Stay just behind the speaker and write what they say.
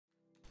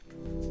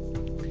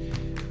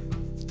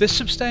This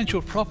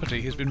substantial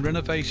property has been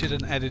renovated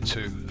and added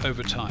to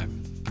over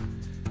time,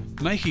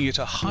 making it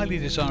a highly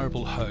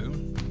desirable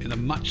home in a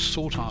much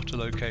sought after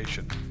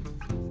location.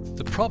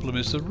 The problem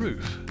is the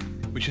roof,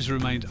 which has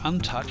remained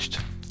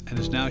untouched and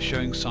is now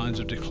showing signs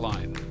of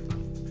decline.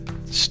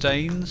 The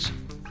stains,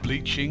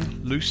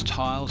 bleaching, loose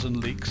tiles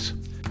and leaks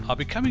are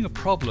becoming a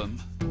problem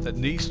that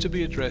needs to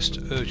be addressed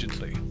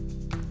urgently.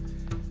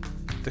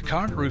 The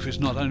current roof is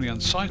not only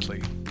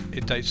unsightly,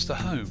 it dates the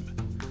home,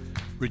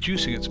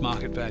 reducing its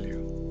market value.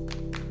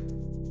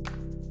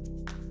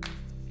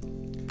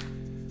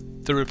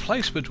 The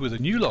replacement with a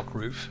Nu-Lok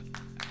roof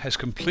has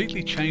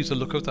completely changed the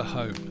look of the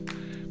home,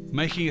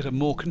 making it a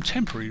more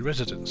contemporary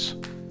residence.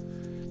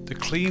 The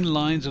clean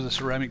lines of the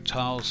ceramic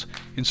tiles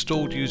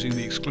installed using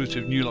the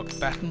exclusive Nu-Lok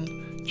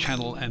batten,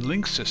 channel and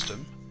link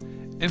system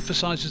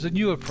emphasises the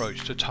new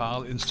approach to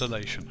tile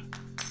installation,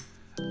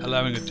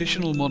 allowing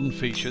additional modern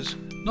features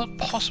not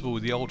possible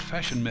with the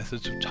old-fashioned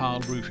methods of tile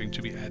roofing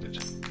to be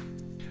added,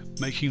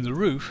 making the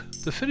roof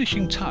the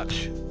finishing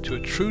touch to a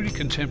truly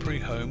contemporary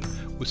home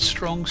with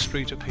strong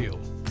street appeal.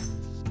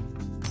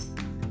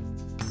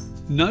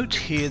 Note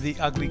here the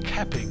ugly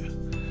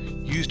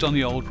capping used on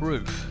the old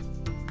roof.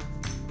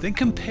 Then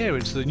compare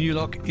it to the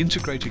Nu-Lok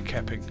integrated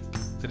capping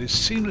that is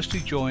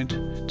seamlessly joined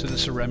to the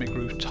ceramic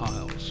roof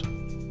tiles.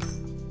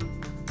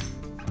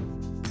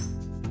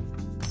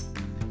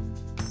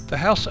 The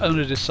house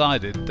owner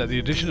decided that the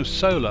addition of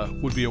solar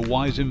would be a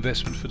wise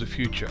investment for the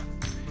future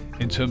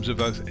in terms of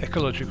both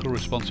ecological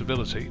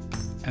responsibility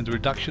and the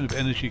reduction of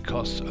energy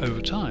costs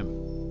over time.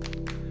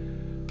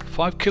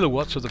 5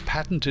 kilowatts of the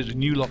patented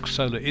Nu-Lok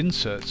solar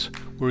inserts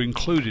were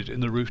included in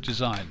the roof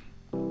design.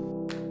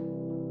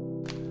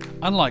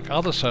 Unlike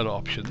other solar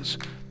options,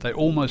 they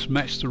almost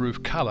match the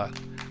roof colour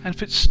and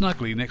fit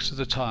snugly next to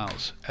the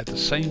tiles at the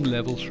same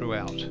level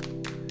throughout.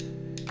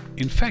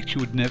 In fact, you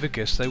would never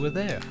guess they were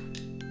there.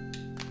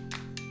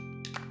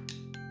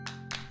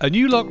 A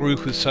Nu-Lok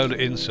roof with solar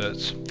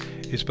inserts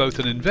is both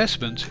an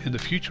investment in the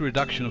future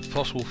reduction of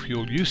fossil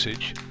fuel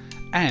usage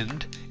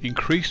and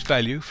increased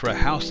value for a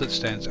house that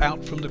stands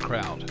out from the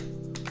crowd.